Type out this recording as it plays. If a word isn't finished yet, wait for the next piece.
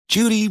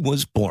Judy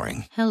was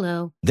boring.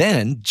 Hello.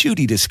 Then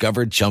Judy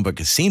discovered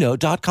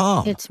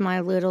ChumbaCasino.com. It's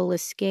my little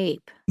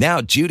escape. Now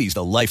Judy's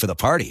the life of the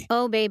party.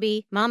 Oh,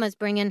 baby, mama's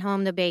bringing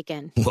home the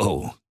bacon.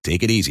 Whoa,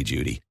 take it easy,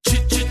 Judy.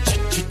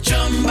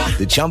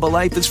 The Chumba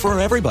life is for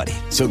everybody.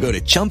 So go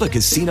to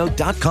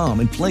ChumbaCasino.com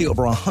and play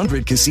over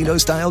 100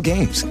 casino-style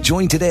games.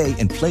 Join today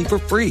and play for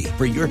free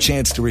for your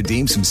chance to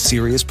redeem some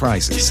serious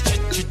prizes.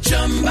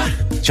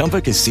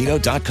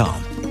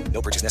 ChumbaCasino.com.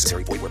 No purchase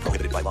necessary. Void where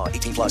prohibited by law.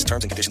 18 plus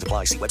terms and conditions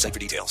apply. See website for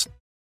details.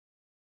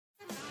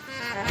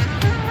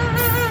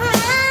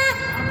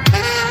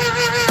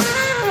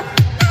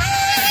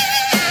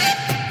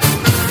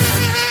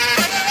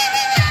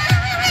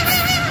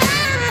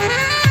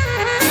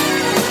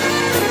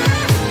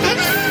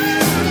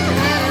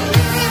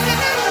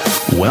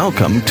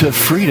 Welcome to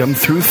Freedom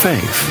Through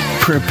Faith.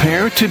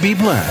 Prepare to be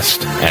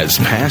blessed as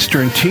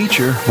pastor and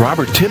teacher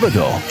Robert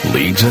Thibodeau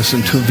leads us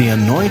into the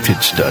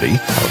anointed study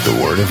of the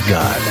Word of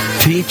God,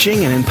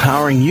 teaching and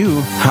empowering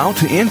you how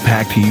to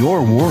impact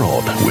your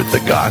world with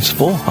the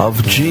gospel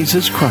of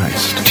Jesus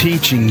Christ,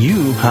 teaching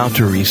you how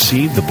to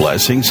receive the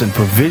blessings and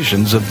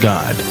provisions of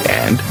God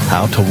and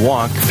how to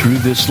walk through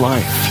this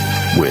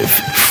life with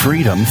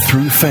freedom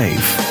through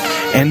faith.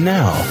 And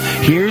now,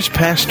 here's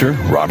Pastor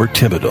Robert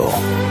Thibodeau.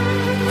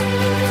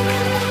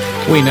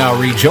 We now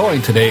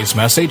rejoin today's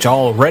message,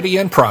 already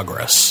in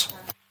progress.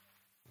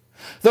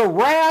 The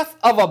wrath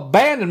of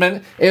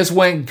abandonment is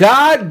when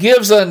God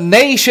gives a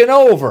nation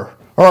over,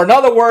 or in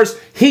other words,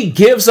 He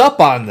gives up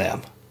on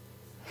them.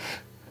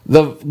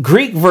 The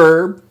Greek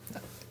verb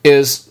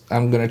is,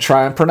 I'm going to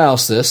try and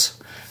pronounce this,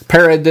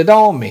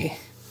 paradidomi,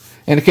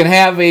 and it can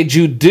have a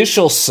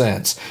judicial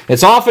sense.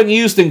 It's often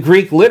used in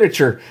Greek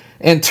literature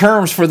in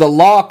terms for the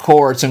law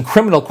courts and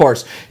criminal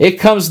courts. It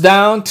comes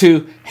down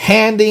to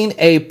handing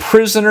a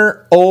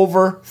prisoner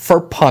over for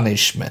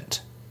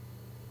punishment.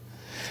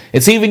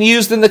 It's even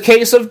used in the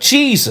case of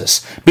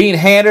Jesus being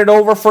handed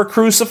over for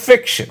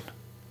crucifixion.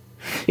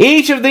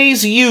 Each of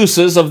these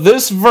uses of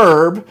this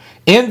verb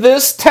in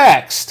this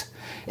text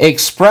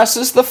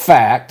expresses the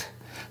fact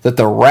that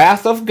the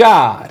wrath of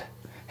God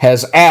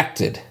has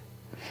acted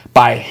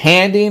by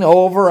handing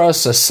over a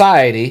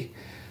society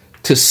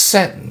to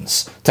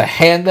sentence, to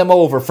hand them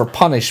over for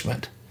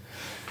punishment.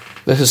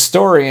 The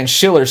historian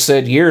Schiller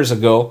said years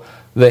ago,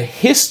 the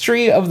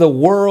history of the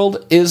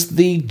world is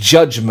the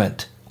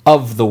judgment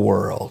of the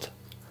world.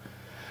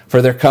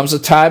 For there comes a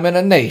time in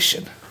a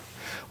nation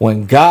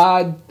when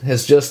God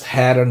has just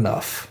had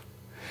enough,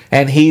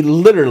 and He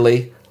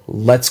literally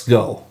lets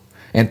go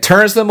and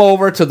turns them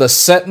over to the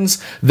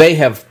sentence they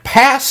have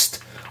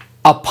passed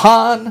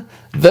upon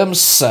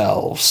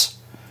themselves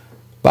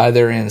by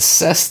their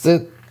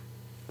incessant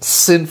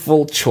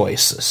sinful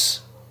choices.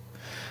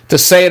 To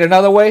say it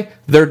another way,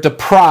 they're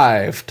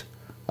deprived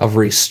of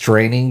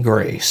restraining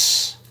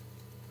grace.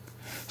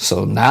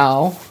 So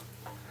now,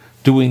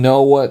 do we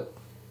know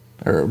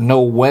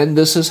when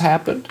this has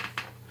happened?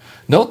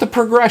 Note the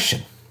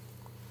progression.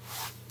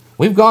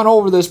 We've gone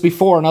over this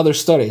before in other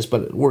studies,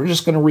 but we're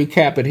just going to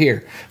recap it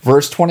here.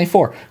 Verse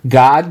 24,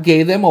 God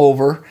gave them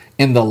over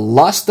in the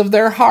lust of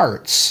their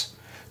hearts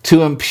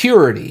to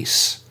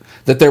impurities,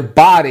 that their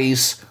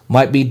bodies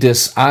might be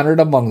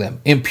dishonored among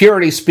them.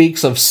 Impurity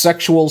speaks of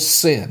sexual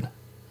sin.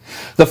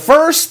 The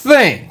first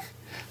thing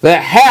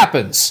that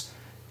happens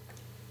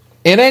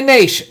in a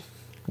nation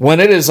when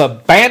it is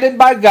abandoned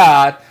by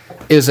God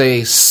is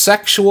a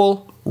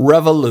sexual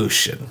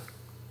revolution.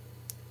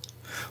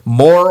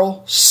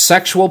 Moral,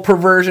 sexual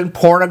perversion,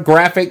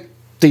 pornographic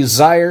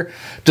desire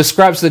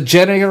describes the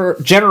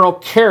general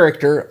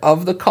character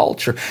of the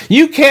culture.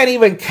 You can't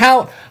even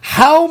count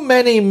how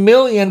many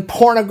million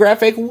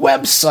pornographic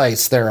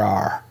websites there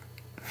are.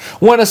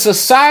 When a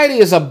society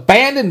is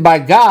abandoned by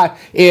God,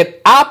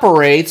 it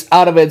operates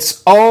out of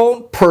its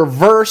own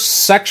perverse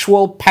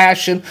sexual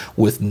passion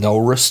with no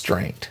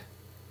restraint.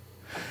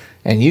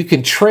 And you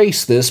can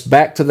trace this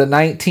back to the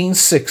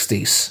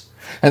 1960s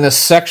and the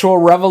sexual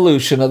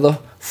revolution of the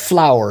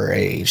flower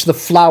age, the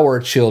flower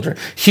children,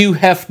 Hugh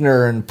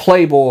Hefner and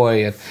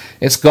Playboy, and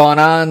it's gone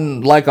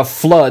on like a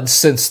flood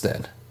since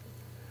then.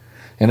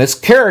 And it's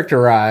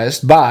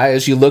characterized by,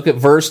 as you look at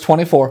verse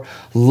 24,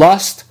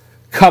 lust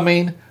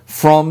coming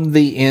from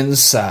the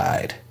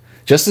inside.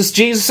 Just as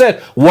Jesus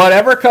said,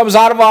 whatever comes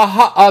out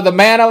of the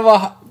man of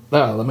a...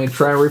 let me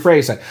try and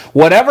rephrase that.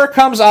 Whatever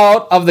comes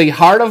out of the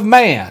heart of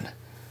man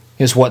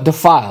is what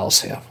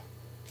defiles him,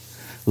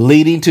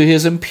 leading to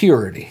his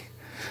impurity.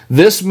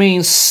 This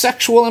means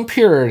sexual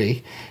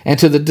impurity and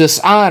to the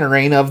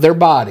dishonoring of their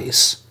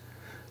bodies.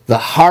 The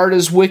heart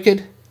is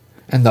wicked,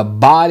 and the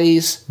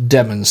bodies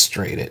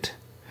demonstrate it.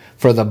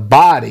 For the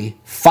body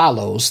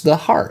follows the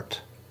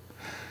heart.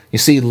 You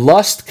see,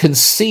 lust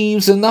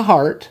conceives in the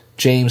heart,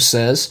 James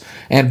says,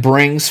 and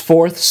brings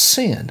forth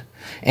sin.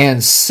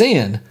 And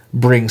sin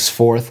brings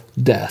forth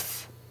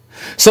death.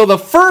 So the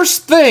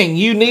first thing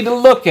you need to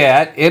look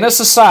at in a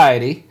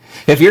society,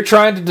 if you're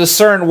trying to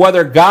discern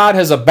whether God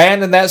has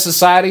abandoned that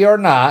society or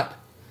not,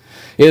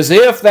 is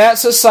if that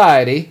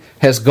society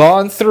has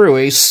gone through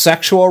a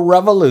sexual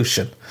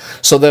revolution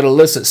so that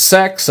illicit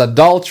sex,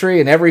 adultery,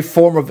 and every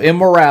form of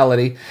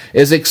immorality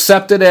is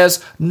accepted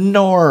as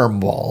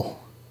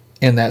normal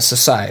in that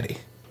society.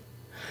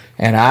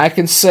 And I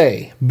can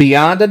say,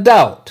 beyond a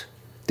doubt,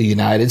 the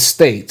United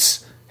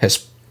States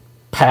has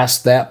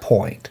passed that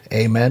point.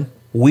 Amen?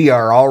 We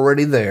are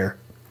already there.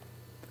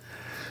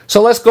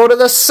 So let's go to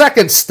the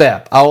second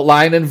step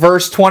outlined in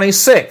verse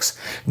 26.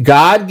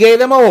 God gave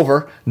them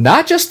over,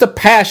 not just to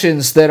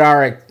passions that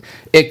are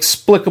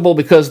explicable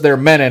because they're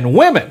men and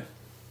women,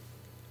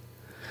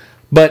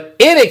 but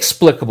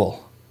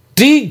inexplicable,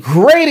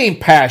 degrading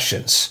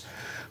passions.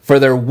 For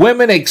their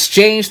women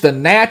exchanged the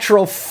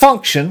natural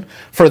function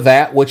for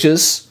that which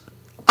is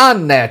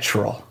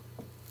unnatural.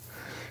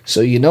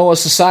 So you know a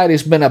society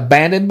has been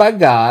abandoned by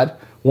God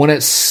when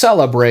it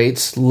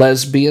celebrates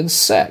lesbian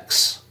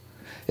sex.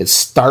 It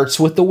starts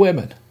with the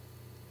women.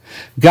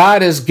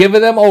 God has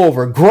given them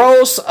over.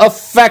 Gross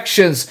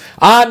affections,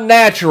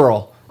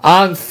 unnatural,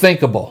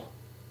 unthinkable.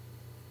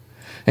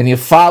 And you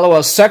follow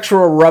a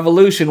sexual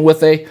revolution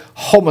with a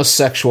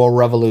homosexual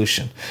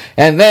revolution.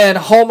 And then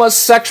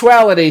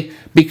homosexuality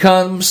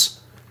becomes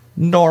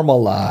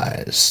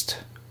normalized.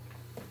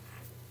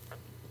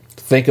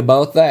 Think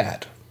about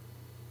that.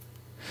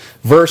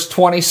 Verse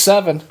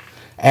 27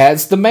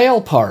 adds the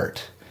male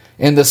part.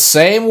 In the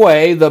same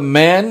way, the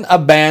men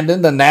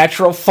abandon the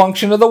natural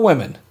function of the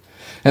women,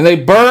 and they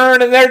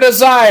burn in their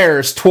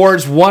desires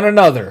towards one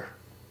another.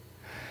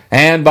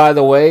 And by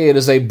the way, it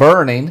is a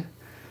burning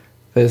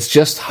that's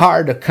just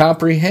hard to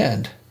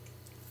comprehend.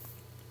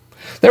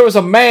 There was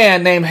a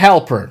man named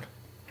Halpern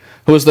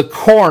who was the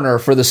coroner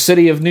for the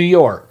city of New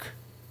York.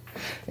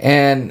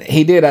 And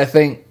he did, I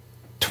think,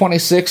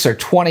 26 or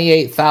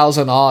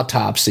 28,000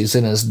 autopsies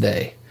in his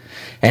day.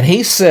 And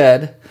he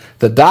said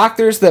the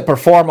doctors that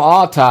perform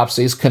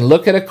autopsies can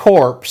look at a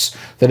corpse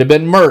that had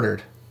been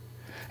murdered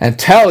and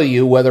tell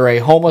you whether a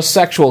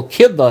homosexual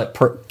killed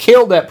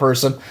that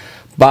person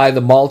by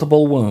the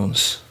multiple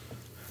wounds.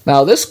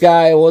 Now, this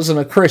guy wasn't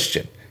a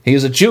Christian. He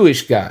was a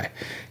Jewish guy.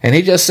 And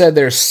he just said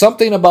there's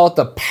something about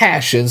the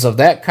passions of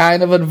that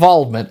kind of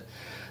involvement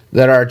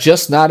that are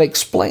just not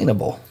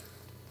explainable.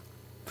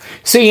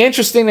 See,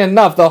 interesting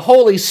enough, the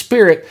Holy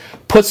Spirit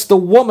puts the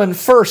woman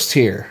first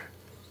here,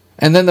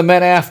 and then the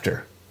men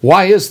after.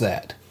 Why is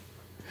that?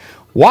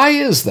 Why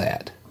is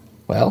that?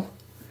 Well,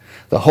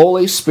 the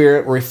Holy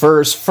Spirit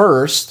refers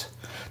first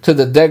to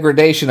the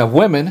degradation of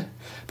women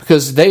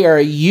because they are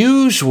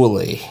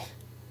usually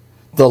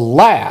the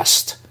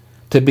last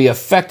to be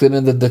affected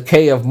in the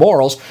decay of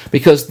morals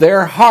because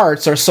their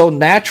hearts are so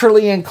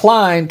naturally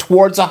inclined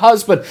towards a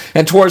husband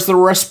and towards the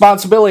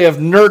responsibility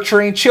of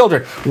nurturing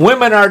children.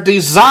 Women are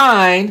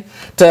designed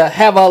to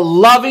have a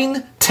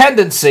loving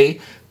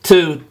tendency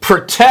to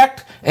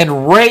protect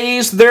and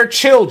raise their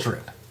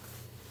children.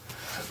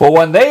 But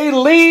when they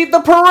lead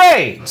the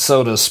parade,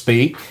 so to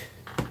speak,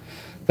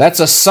 that's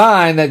a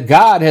sign that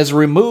God has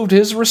removed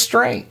his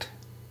restraint.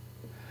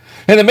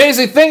 And the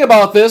amazing thing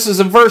about this is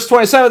in verse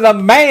 27, the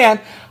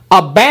man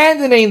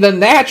abandoning the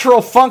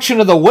natural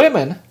function of the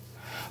women,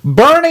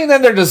 burning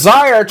in their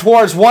desire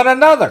towards one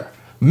another,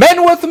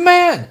 men with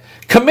men,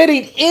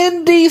 committing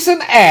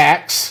indecent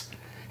acts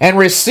and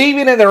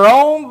receiving in their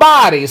own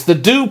bodies the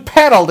due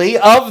penalty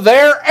of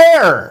their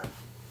error.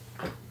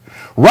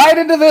 Right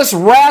into this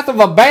wrath of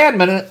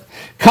abandonment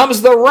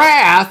comes the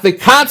wrath, the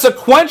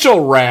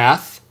consequential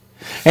wrath.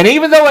 And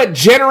even though it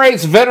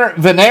generates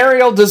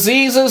venereal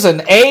diseases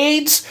and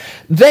AIDS,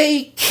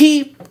 they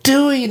keep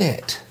doing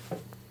it.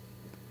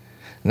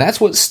 And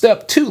that's what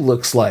step 2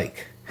 looks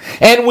like.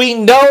 And we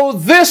know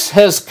this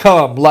has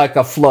come like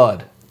a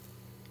flood.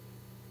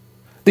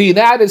 The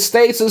United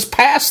States has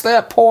passed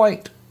that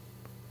point.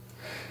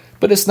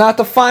 But it's not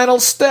the final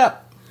step.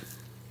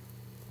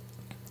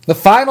 The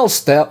final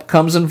step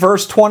comes in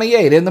verse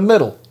 28, in the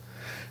middle.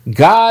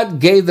 God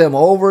gave them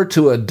over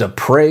to a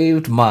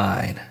depraved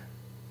mind.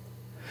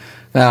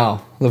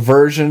 Now, the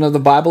version of the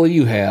Bible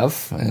you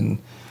have,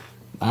 and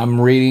I'm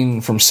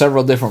reading from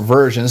several different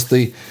versions,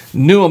 the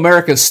New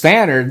American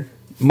Standard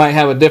might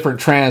have a different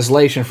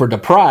translation for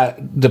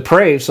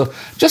depraved. So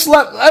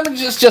let me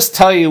just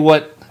tell you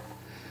what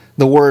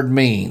the word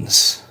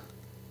means.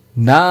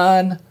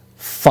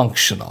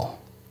 Non-functional.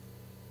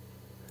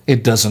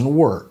 It doesn't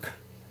work.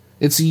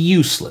 It's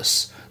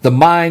useless. The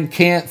mind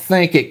can't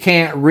think, it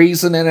can't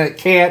reason, and it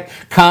can't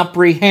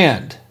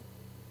comprehend.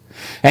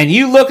 And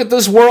you look at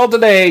this world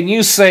today and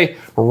you say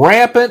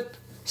rampant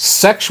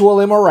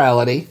sexual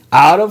immorality,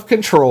 out of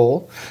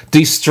control,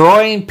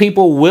 destroying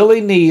people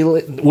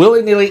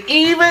willy-nilly,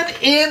 even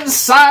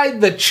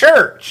inside the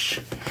church,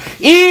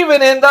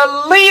 even in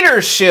the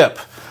leadership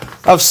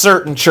of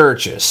certain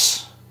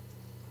churches.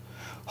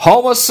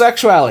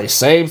 Homosexuality,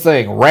 same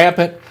thing,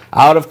 rampant,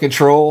 out of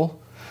control,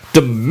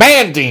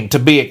 demanding to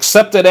be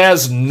accepted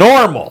as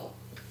normal,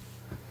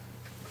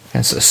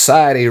 and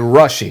society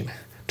rushing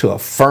to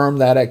affirm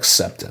that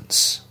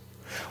acceptance.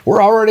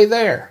 We're already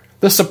there.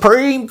 The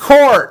Supreme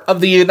Court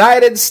of the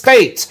United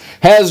States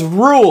has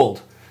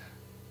ruled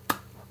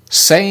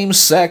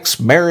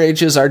Same-sex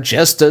marriages are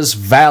just as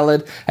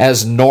valid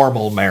as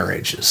normal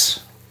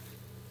marriages.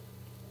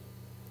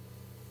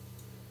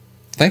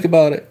 Think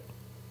about it.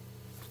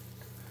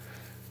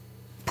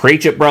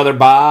 Preach it, Brother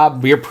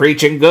Bob. You're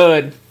preaching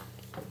good.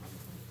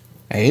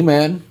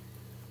 Amen.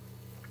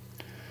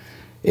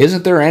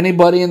 Isn't there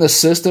anybody in the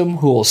system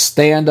who will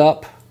stand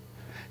up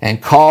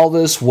and call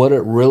this what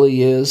it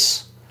really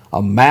is?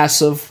 A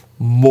massive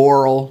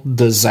moral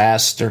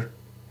disaster.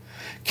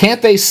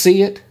 Can't they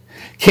see it?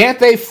 Can't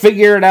they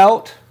figure it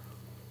out?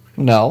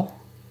 No.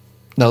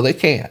 No, they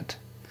can't.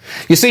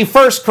 You see,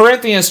 1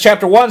 Corinthians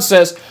chapter 1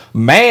 says,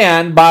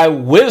 man by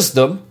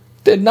wisdom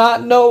did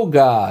not know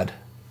God.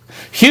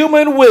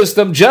 Human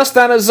wisdom just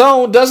on its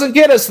own doesn't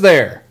get us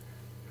there.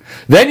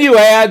 Then you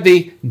add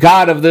the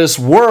God of this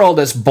world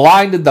has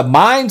blinded the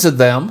minds of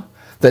them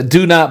that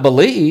do not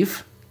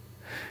believe,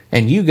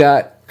 and you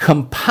got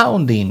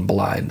compounding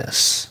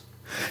blindness.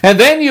 And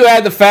then you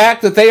add the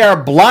fact that they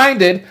are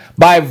blinded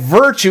by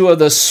virtue of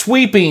the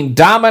sweeping,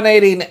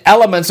 dominating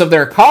elements of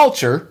their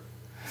culture.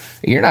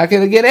 You're not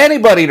going to get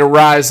anybody to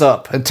rise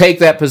up and take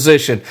that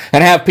position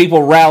and have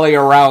people rally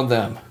around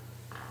them.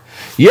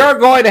 You're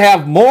going to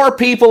have more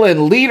people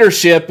in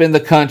leadership in the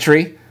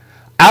country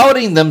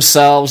outing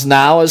themselves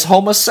now as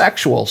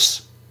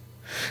homosexuals.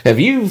 If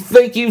you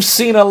think you've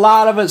seen a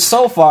lot of it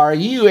so far,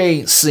 you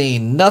ain't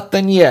seen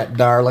nothing yet,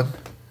 darling.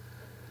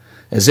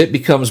 As it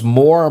becomes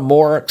more and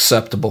more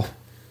acceptable.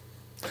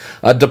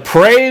 A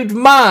depraved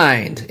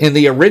mind in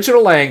the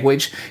original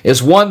language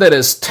is one that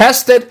is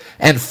tested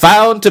and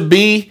found to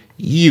be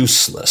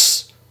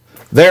useless,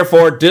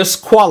 therefore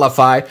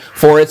disqualified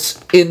for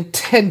its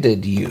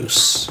intended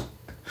use.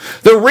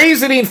 The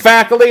reasoning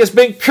faculty has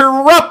been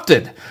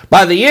corrupted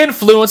by the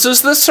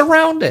influences that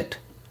surround it.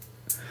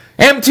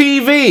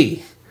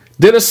 MTV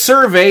did a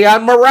survey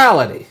on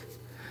morality.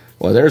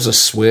 Well, there's a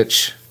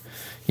switch.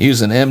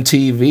 Using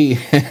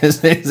MTV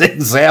as an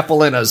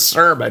example in a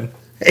sermon.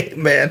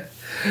 Amen.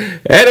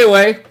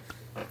 Anyway,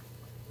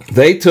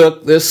 they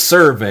took this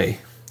survey.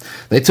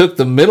 They took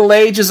the Middle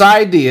Ages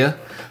idea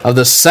of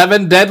the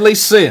 7 deadly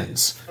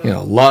sins.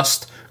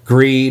 Lust,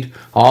 greed,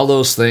 all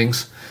those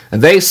things.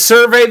 And they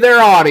surveyed their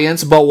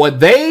audience about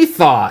what they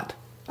thought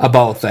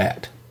about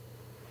that.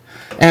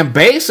 And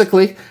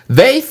basically,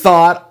 they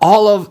thought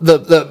all of the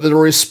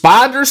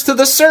responders to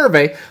the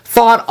survey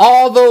thought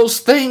all those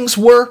things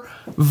were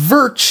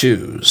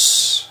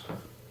virtues.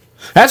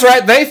 That's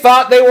right, they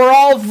thought they were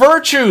all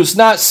virtues,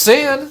 not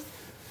sin.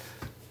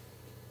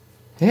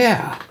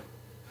 Yeah.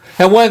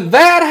 And when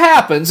that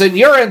happens and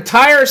your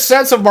entire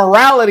sense of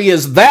morality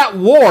is that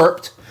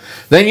warped,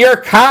 then your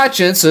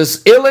conscience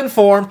is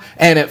ill-informed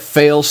and it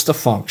fails to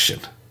function.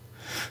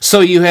 So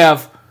you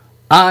have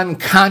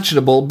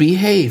unconscionable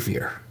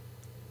behavior.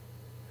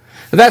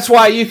 That's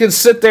why you can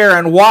sit there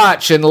and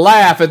watch and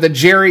laugh at the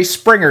Jerry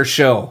Springer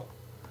show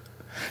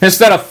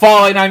instead of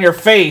falling on your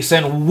face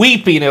and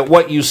weeping at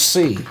what you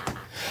see.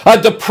 A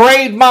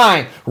depraved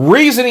mind,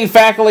 reasoning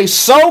faculty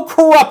so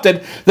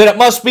corrupted that it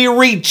must be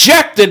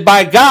rejected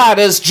by God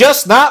is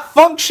just not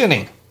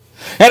functioning.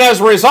 And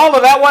as a result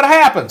of that, what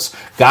happens?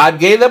 God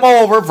gave them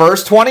over,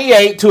 verse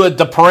 28, to a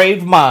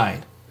depraved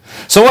mind.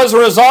 So as a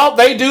result,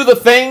 they do the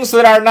things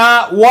that are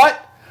not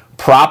what?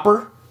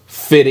 Proper,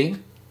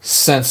 fitting,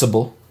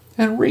 sensible,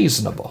 and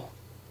reasonable.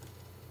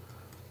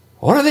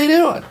 What are they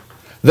doing?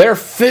 They're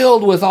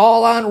filled with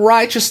all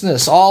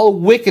unrighteousness, all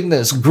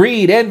wickedness,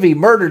 greed, envy,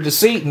 murder,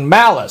 deceit, and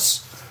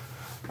malice.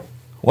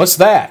 What's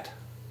that?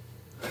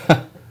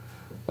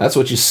 That's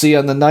what you see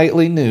on the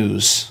nightly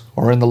news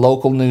or in the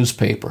local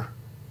newspaper.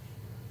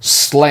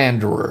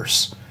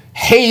 Slanderers,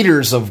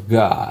 haters of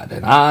God,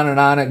 and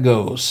on it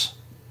goes.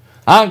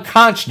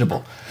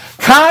 Unconscionable.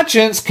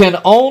 Conscience can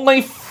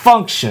only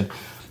function.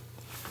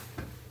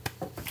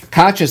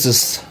 Conscience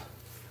is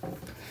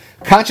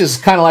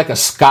kind of like a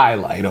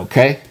skylight,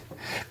 okay?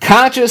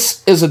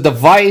 Conscience is a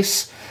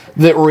device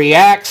that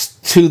reacts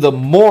to the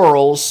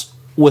morals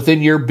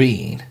within your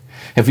being.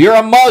 If you're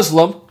a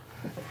Muslim,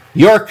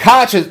 your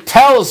conscience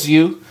tells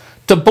you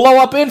to blow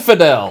up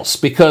infidels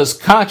because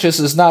conscience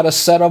is not a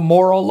set of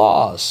moral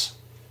laws.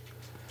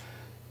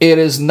 It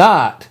is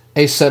not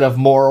a set of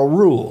moral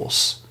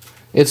rules.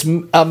 It's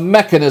a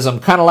mechanism,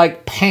 kind of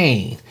like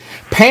pain.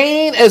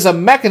 Pain is a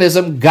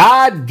mechanism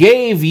God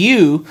gave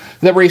you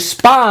that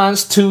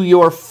responds to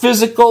your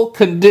physical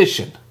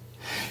condition.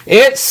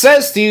 It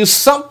says to you,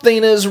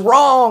 something is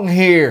wrong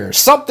here.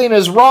 Something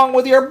is wrong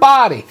with your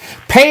body.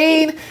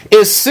 Pain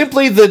is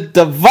simply the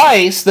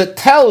device that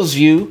tells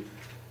you,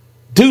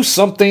 do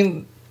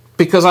something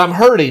because I'm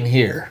hurting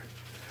here.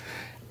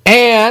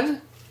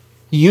 And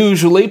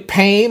usually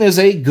pain is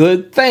a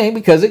good thing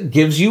because it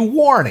gives you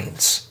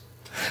warnings.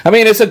 I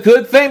mean, it's a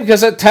good thing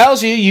because it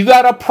tells you you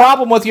got a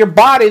problem with your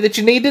body that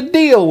you need to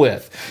deal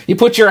with. You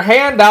put your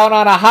hand down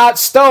on a hot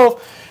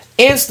stove,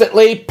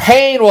 instantly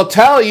pain will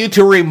tell you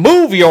to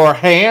remove your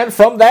hand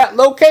from that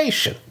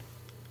location.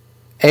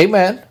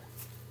 Amen.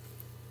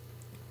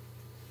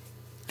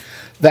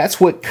 That's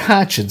what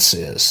conscience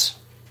is.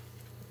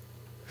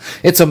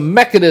 It's a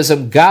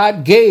mechanism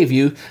God gave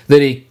you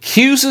that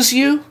accuses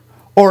you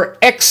or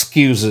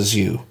excuses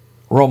you,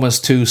 Romans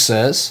 2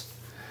 says,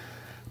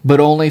 but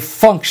only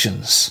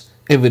functions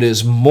if it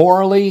is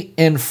morally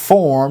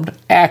informed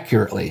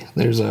accurately.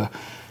 There's a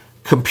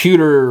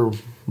computer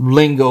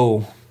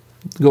lingo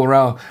go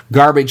around,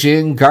 garbage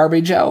in,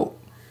 garbage out.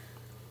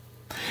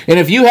 And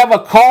if you have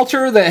a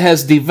culture that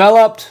has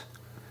developed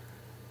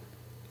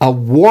a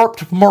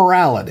warped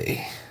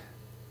morality,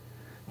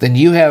 then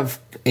you have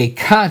a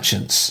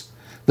conscience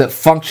that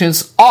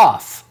functions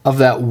off of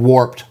that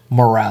warped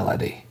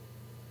morality.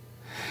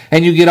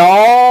 And you get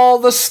all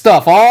the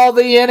stuff, all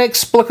the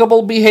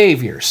inexplicable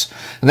behaviors.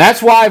 And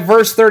that's why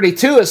verse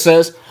 32 it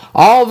says,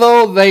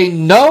 although they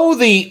know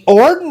the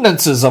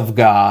ordinances of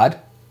God,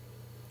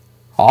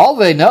 all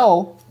they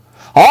know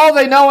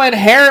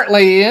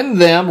inherently in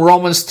them,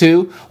 Romans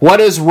 2, what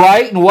is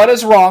right and what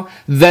is wrong,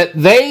 that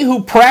they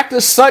who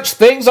practice such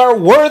things are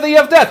worthy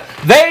of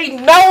death. They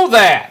know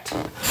that.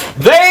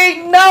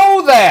 They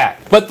know that.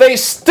 But they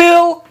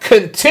still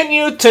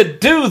continue to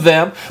do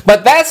them.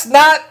 But that's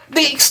not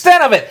the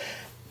extent of it.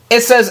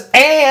 It says,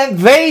 and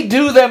they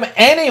do them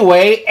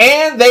anyway,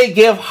 and they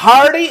give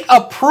hearty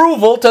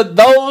approval to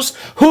those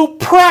who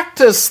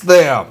practice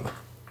them.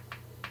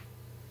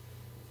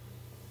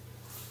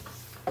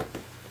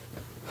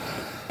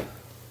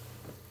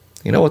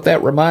 You know what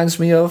that reminds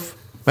me of?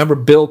 Remember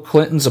Bill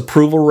Clinton's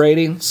approval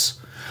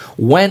ratings?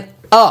 Went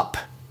up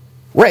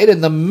right in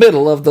the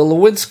middle of the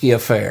Lewinsky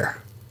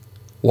affair.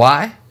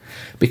 Why?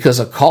 Because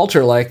a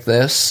culture like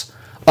this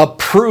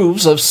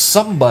approves of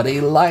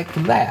somebody like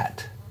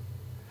that.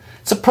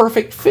 It's a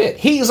perfect fit.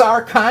 He's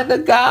our kind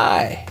of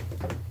guy.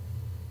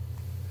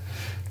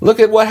 Look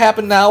at what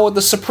happened now with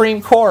the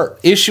Supreme Court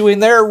issuing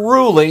their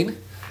ruling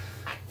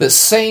that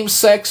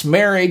same-sex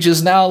marriage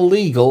is now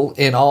legal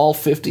in all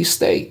 50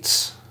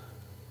 states.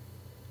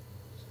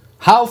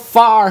 How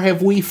far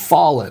have we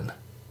fallen?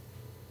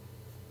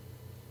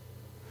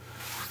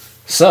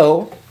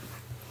 So,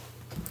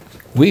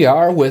 we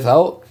are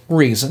without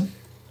reason,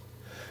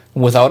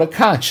 without a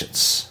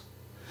conscience.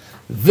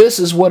 This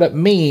is what it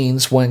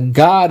means when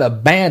God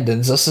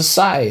abandons a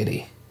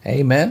society.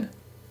 Amen?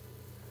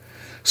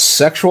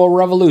 Sexual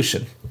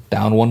revolution,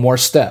 down one more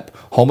step.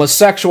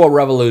 Homosexual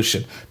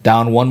revolution,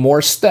 down one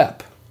more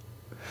step.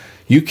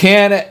 You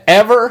can't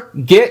ever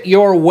get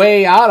your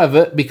way out of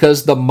it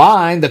because the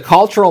mind, the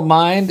cultural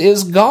mind,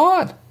 is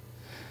gone.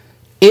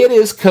 It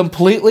is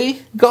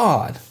completely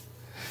gone.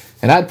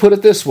 And I'd put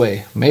it this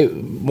way,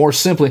 more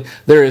simply,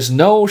 there is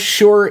no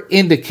sure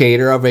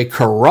indicator of a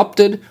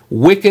corrupted,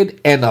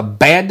 wicked, and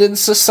abandoned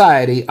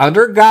society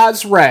under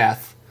God's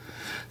wrath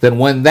than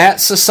when that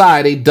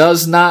society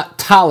does not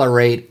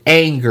tolerate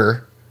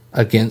anger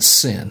against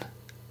sin.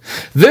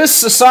 This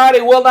society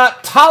will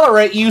not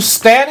tolerate you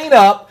standing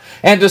up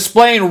and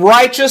displaying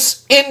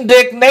righteous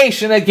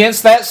indignation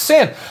against that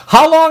sin.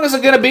 How long is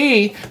it going to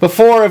be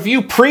before, if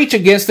you preach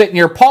against it in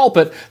your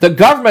pulpit, the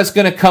government's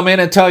going to come in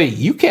and tell you,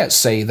 you can't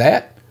say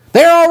that?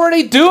 They're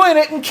already doing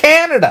it in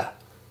Canada.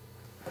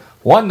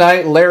 One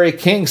night, Larry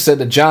King said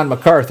to John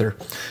MacArthur,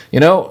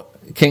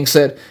 King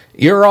said,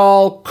 you're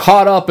all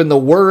caught up in the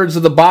words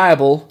of the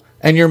Bible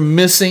and you're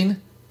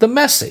missing the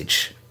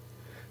message.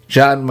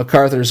 John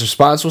MacArthur's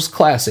response was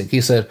classic. He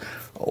said,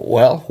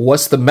 well,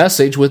 what's the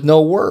message with no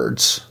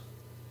words?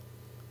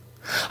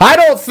 I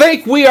don't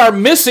think we are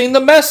missing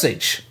the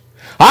message.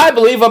 I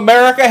believe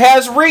America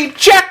has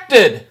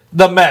rejected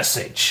the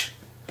message.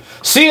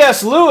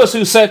 C.S. Lewis,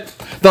 who said,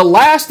 the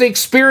last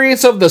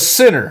experience of the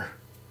sinner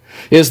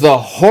is the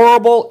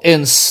horrible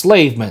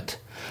enslavement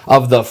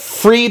of the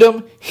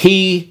freedom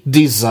he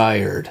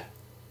desired.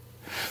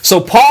 So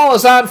Paul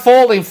is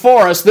unfolding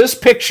for us this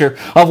picture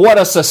of what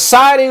a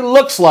society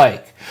looks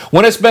like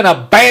when it's been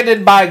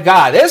abandoned by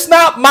God. It's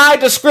not my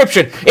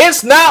description.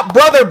 It's not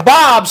Brother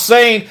Bob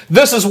saying,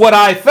 this is what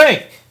I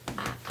think.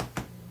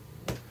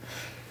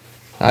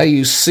 Now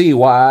you see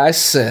why I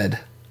said,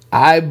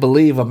 I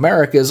believe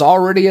America is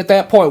already at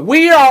that point.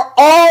 We are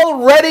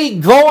already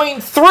going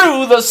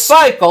through the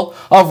cycle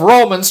of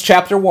Romans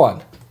chapter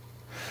 1.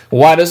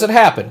 Why does it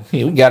happen?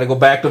 You got to go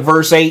back to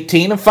verse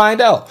 18 and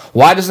find out.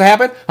 Why does it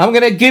happen? I'm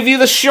going to give you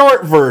the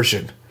short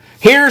version.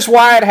 Here's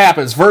why it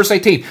happens. Verse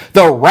 18.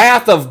 The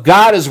wrath of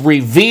God is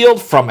revealed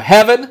from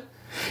heaven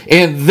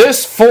in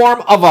this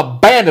form of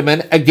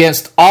abandonment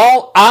against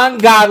all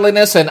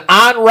ungodliness and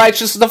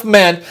unrighteousness of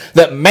men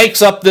that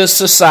makes up this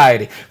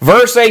society.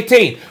 Verse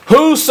 18.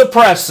 Who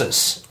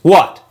suppresses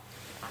what?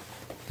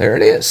 There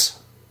it is.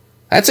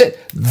 That's it.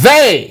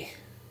 They,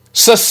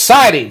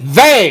 society,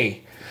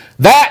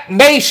 that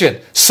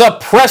nation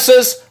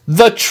suppresses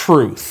the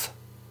truth.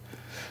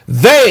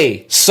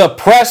 They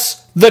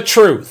suppress the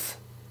truth.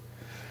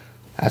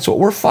 That's what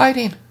we're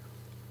fighting.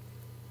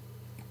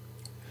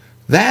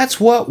 That's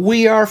what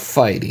we are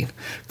fighting.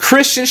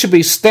 Christians should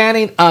be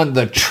standing on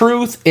the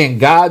truth in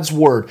God's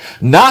Word,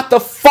 not the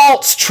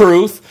false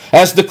truth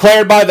as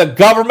declared by the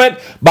government,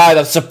 by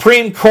the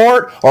Supreme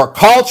Court, or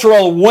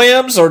cultural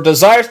whims or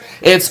desires.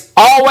 It's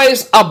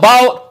always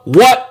about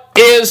what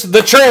is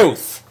the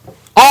truth.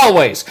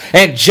 Always.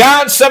 And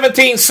John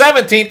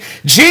 17:17,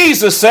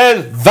 Jesus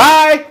said,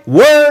 thy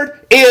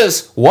word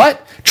is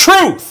what?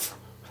 Truth.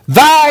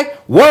 Thy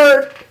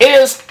word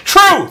is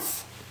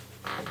truth.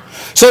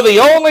 So the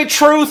only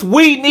truth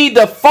we need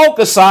to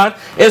focus on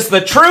is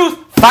the truth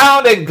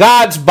found in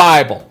God's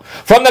Bible.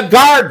 From the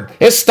garden,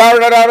 it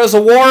started out as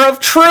a war of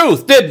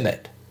truth, didn't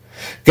it?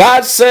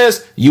 God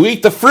says, you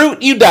eat the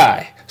fruit, you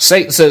die.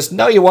 Satan says,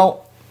 no, you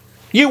won't.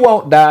 You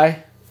won't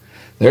die.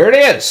 There it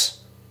is.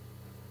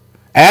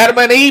 Adam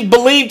and Eve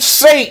believed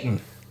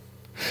Satan.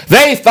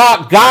 They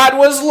thought God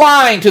was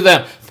lying to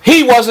them.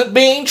 He wasn't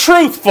being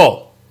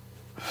truthful.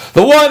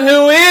 The one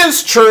who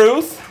is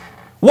truth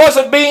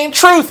wasn't being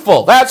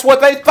truthful. That's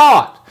what they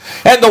thought.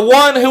 And the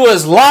one who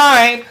is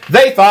lying,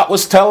 they thought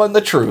was telling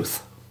the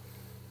truth.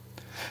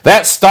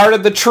 That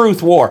started the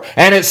truth war,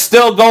 and it's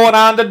still going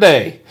on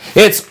today.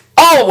 It's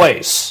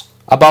always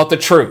about the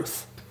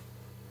truth.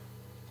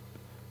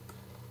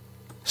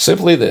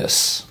 Simply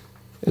this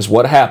is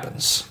what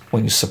happens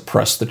when you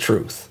suppress the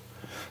truth.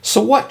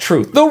 So what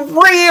truth? The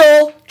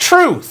real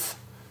truth.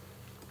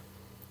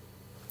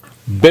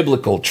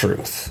 Biblical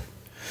truth.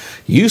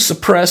 You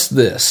suppress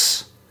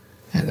this,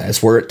 and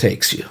that's where it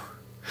takes you.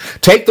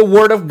 Take the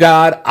Word of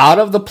God out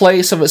of the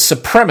place of its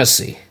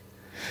supremacy,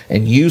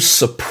 and you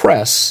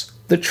suppress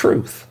the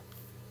truth.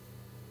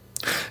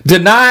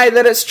 Deny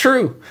that it's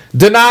true.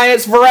 Deny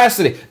its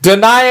veracity.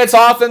 Deny its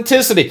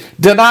authenticity.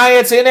 Deny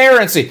its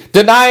inerrancy.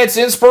 Deny its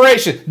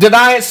inspiration.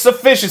 Deny its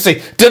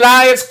sufficiency.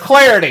 Deny its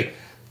clarity.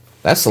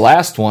 That's the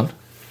last one.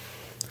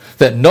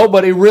 That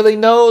nobody really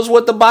knows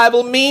what the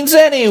Bible means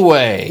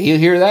anyway. You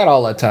hear that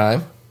all the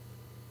time.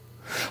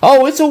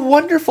 Oh, it's a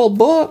wonderful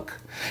book.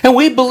 And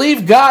we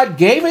believe God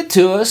gave it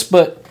to us,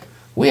 but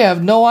we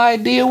have no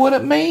idea what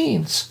it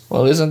means.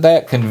 Well, isn't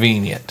that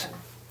convenient?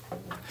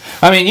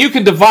 I mean, you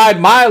can divide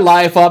my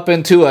life up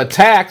into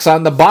attacks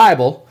on the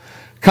Bible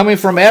coming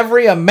from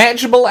every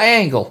imaginable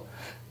angle.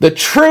 The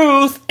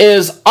truth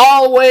is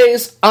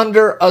always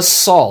under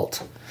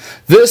assault.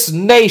 This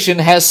nation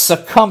has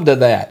succumbed to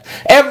that.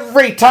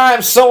 Every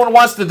time someone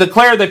wants to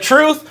declare the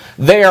truth,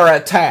 they are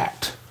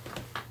attacked.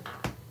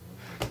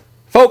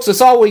 Folks,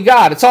 it's all we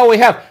got. It's all we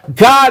have.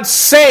 God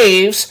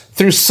saves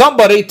through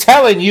somebody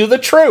telling you the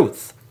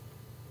truth.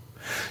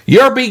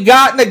 You're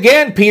begotten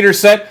again, Peter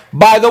said,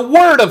 by the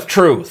word of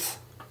truth.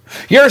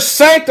 You're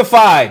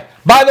sanctified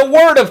by the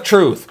word of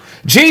truth.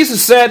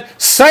 Jesus said,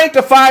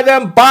 sanctify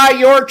them by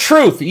your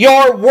truth.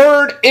 Your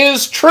word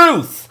is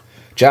truth.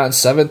 John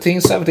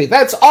 17:17.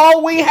 That's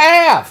all we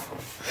have.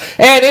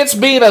 And it's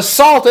being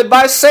assaulted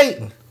by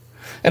Satan.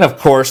 And of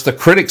course, the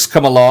critics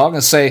come along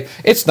and say,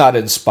 it's not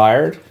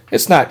inspired.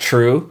 It's not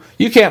true.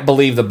 You can't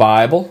believe the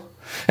Bible.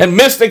 And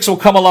mystics will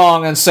come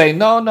along and say,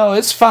 no,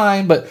 it's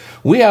fine, but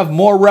we have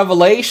more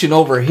revelation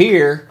over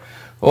here.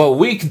 Well,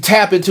 we can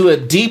tap into a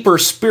deeper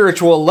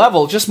spiritual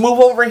level. Just move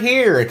over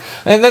here.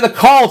 And then the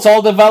cults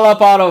all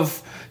develop out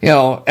of,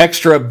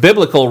 extra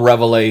biblical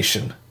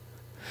revelation.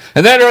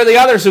 And then there are the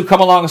others who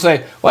come along and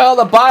say, well,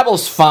 the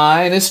Bible's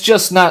fine. It's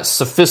just not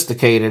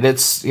sophisticated.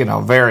 It's,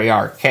 very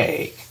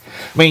archaic.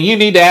 I mean, you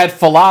need to add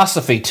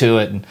philosophy to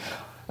it and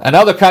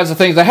other kinds of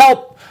things to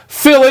help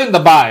fill in the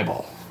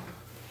Bible.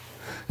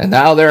 And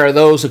now there are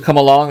those who come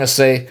along and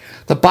say,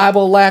 the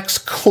Bible lacks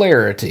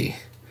clarity.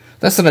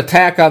 That's an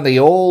attack on the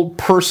old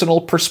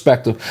personal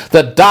perspective,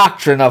 the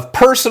doctrine of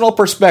personal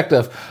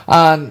perspective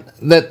on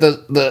that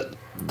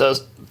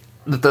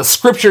the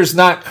Scripture's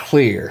not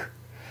clear.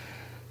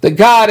 That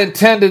God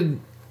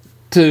intended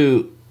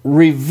to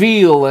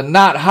reveal and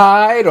not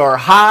hide, or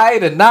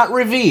hide and not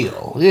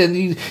reveal.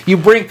 And you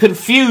bring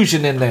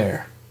confusion in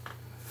there.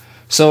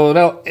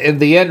 So and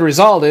the end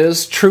result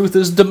is truth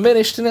is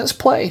diminished in its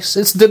place.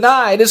 It's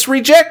denied. It's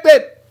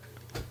rejected.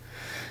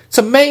 It's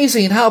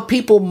amazing how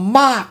people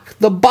mock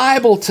the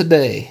Bible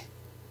today.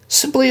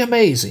 Simply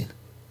amazing.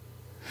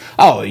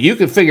 Oh, you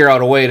can figure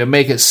out a way to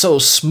make it so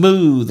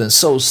smooth and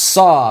so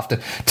soft.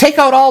 And take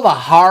out all the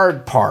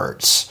hard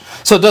parts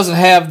so it doesn't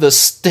have the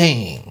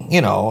sting.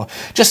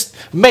 Just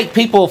make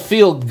people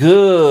feel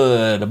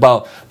good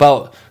about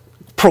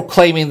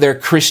proclaiming their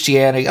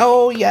Christianity.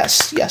 Oh,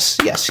 yes.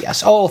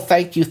 Oh,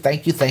 thank you.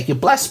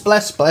 Bless.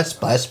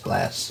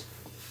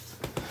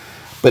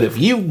 But if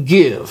you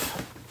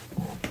give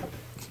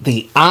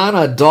the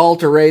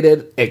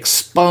unadulterated,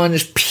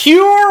 expunged,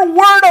 pure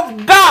Word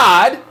of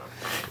God,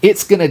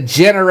 it's going to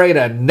generate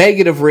a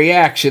negative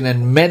reaction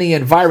in many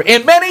environments,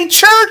 in many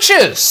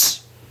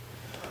churches.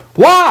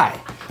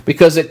 Why?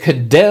 Because it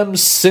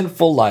condemns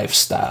sinful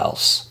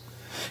lifestyles.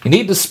 You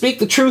need to speak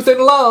the truth in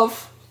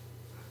love.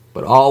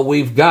 But all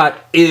we've got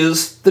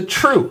is the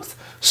truth.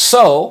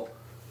 So,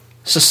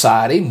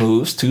 society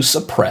moves to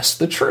suppress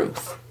the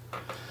truth.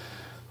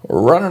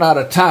 We're running out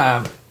of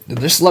time.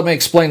 Just let me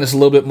explain this a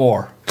little bit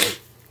more.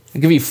 I'll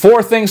give you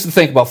 4 things to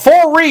think about.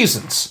 4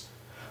 reasons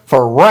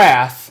for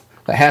wrath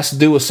that has to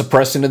do with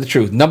suppressing the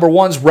truth. Number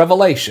 1 is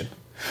revelation.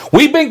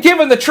 We've been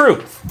given the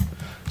truth.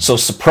 So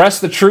suppress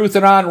the truth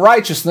and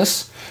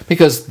unrighteousness,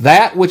 because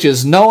that which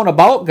is known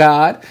about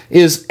God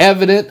is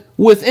evident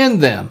within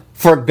them.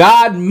 For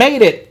God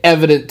made it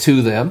evident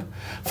to them,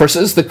 for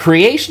since the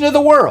creation of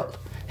the world,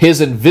 his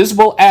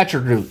invisible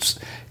attributes,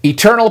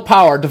 eternal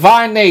power,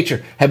 divine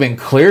nature, have been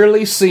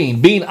clearly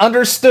seen, being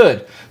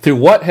understood through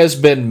what has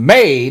been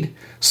made,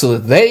 so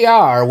that they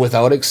are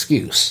without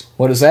excuse.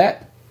 What is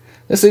that?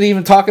 This isn't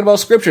even talking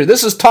about Scripture.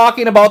 This is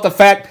talking about the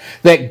fact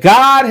that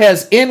God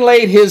has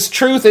inlaid his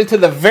truth into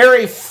the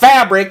very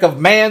fabric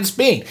of man's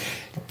being.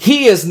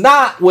 He is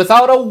not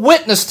without a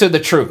witness to the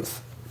truth.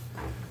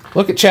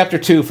 Look at chapter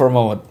 2 for a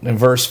moment in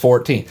verse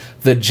 14.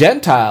 The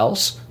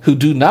Gentiles who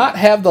do not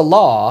have the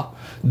law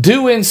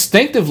do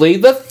instinctively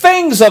the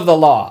things of the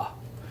law.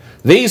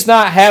 These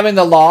not having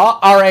the law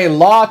are a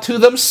law to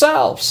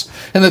themselves,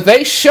 and that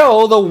they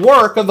show the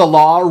work of the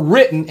law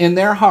written in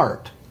their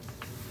heart.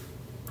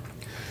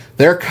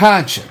 Their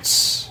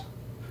conscience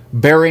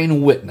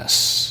bearing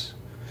witness.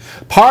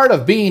 Part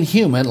of being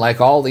human,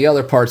 like all the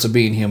other parts of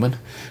being human,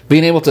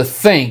 being able to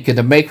think and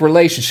to make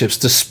relationships,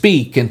 to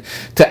speak and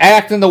to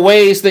act in the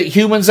ways that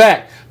humans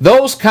act.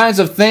 Those kinds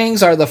of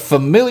things are the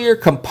familiar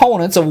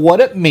components of what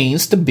it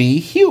means to be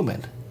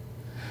human.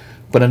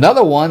 But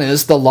another one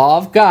is the law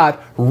of God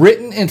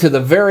written into the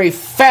very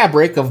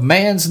fabric of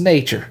man's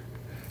nature,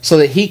 so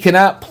that he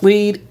cannot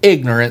plead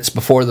ignorance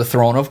before the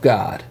throne of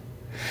God.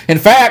 In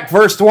fact,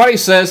 verse 20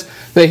 says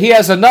that he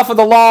has enough of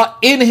the law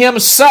in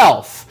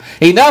himself,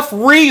 enough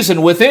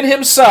reason within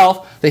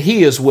himself that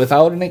he is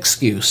without an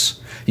excuse.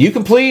 You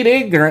can plead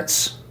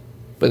ignorance,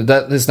 but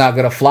it's not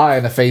going to fly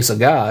in the face of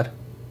God.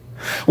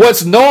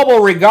 What's noble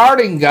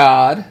regarding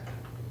God,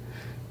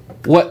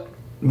 what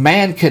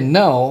man can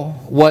know,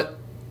 what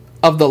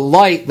of the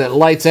light that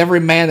lights every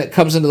man that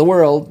comes into the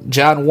world,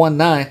 John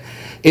 1:9,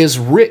 is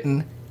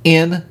written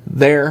in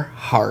their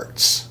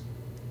hearts.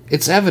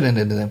 It's evident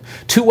in them.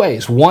 Two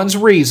ways. One's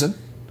reason.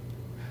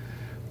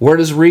 Where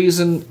does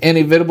reason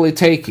inevitably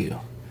take you?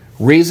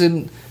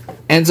 Reason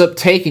ends up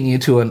taking you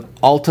to an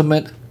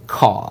ultimate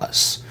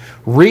cause.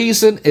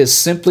 Reason is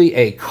simply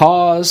a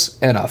cause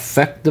and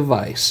effect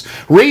device.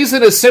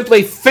 Reason is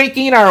simply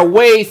thinking our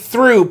way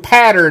through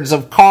patterns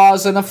of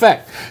cause and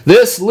effect.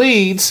 This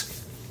leads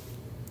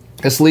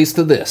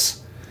to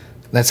this.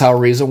 That's how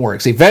reason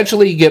works.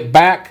 Eventually you get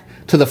back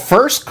to the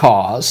first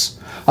cause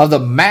of the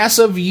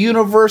massive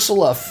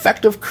universal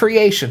effect of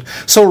creation.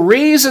 So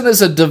reason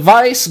is a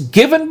device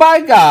given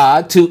by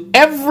God to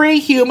every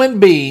human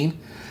being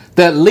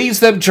that leads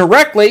them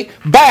directly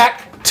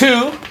back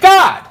to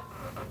God.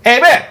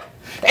 Amen.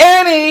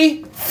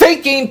 Any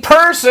thinking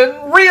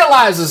person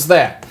realizes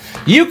that.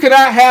 You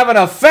cannot have an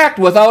effect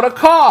without a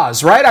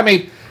cause, right? I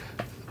mean,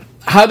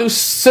 how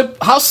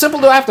simple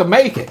do I have to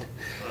make it?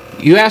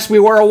 You ask me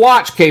where a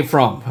watch came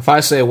from. If I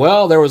say,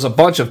 well, there was a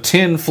bunch of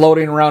tin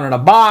floating around in a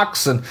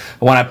box, and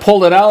when I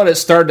pulled it out, it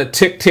started to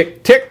tick,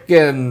 tick, tick,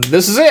 and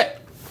this is it.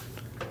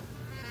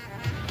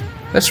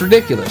 That's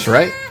ridiculous,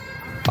 right?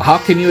 How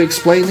can you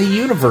explain the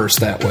universe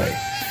that way?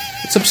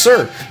 It's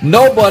absurd.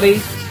 Nobody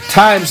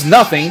times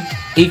nothing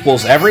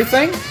equals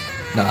everything?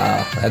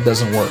 Nah, that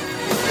doesn't work.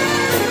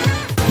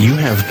 You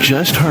have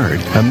just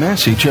heard a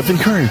message of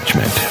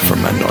encouragement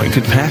from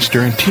anointed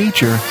pastor and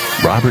teacher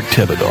Robert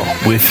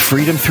Thibodeau with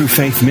Freedom Through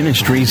Faith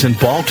Ministries in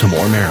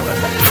Baltimore,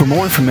 Maryland. For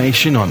more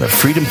information on the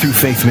Freedom Through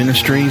Faith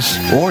Ministries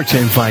or to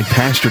invite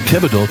Pastor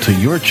Thibodeau to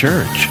your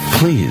church,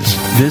 please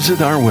visit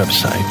our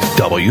website,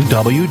 www.ftfm.org.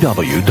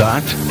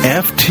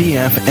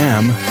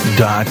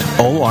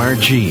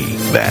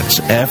 That's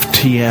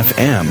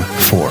FTFM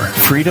for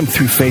Freedom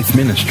Through Faith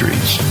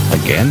Ministries.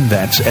 Again,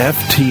 that's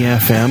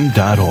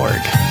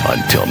ftfm.org.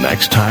 Until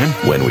next time,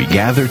 when we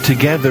gather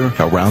together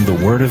around the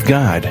Word of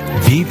God,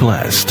 be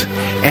blessed.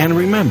 And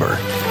remember,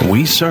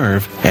 we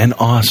serve an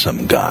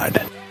awesome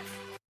God.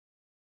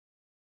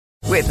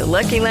 With the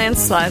Lucky Land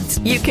Slots,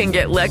 you can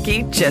get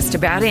lucky just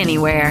about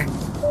anywhere.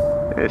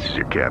 This is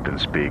your captain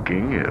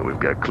speaking. We've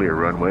got clear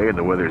runway and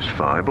the weather's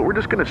fine, but we're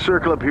just going to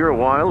circle up here a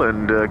while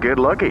and get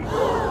lucky.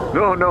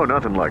 No,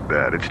 nothing like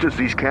that. It's just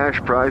these cash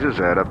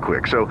prizes add up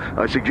quick. So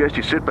I suggest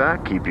you sit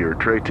back, keep your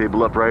tray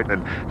table upright,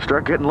 and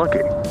start getting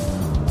lucky.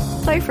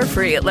 Play for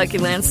free at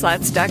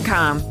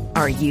LuckyLandSlots.com.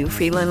 Are you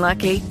feeling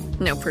lucky?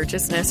 No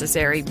purchase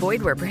necessary.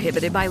 Void where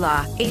prohibited by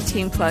law.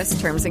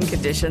 18+ terms and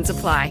conditions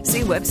apply.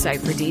 See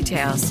website for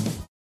details.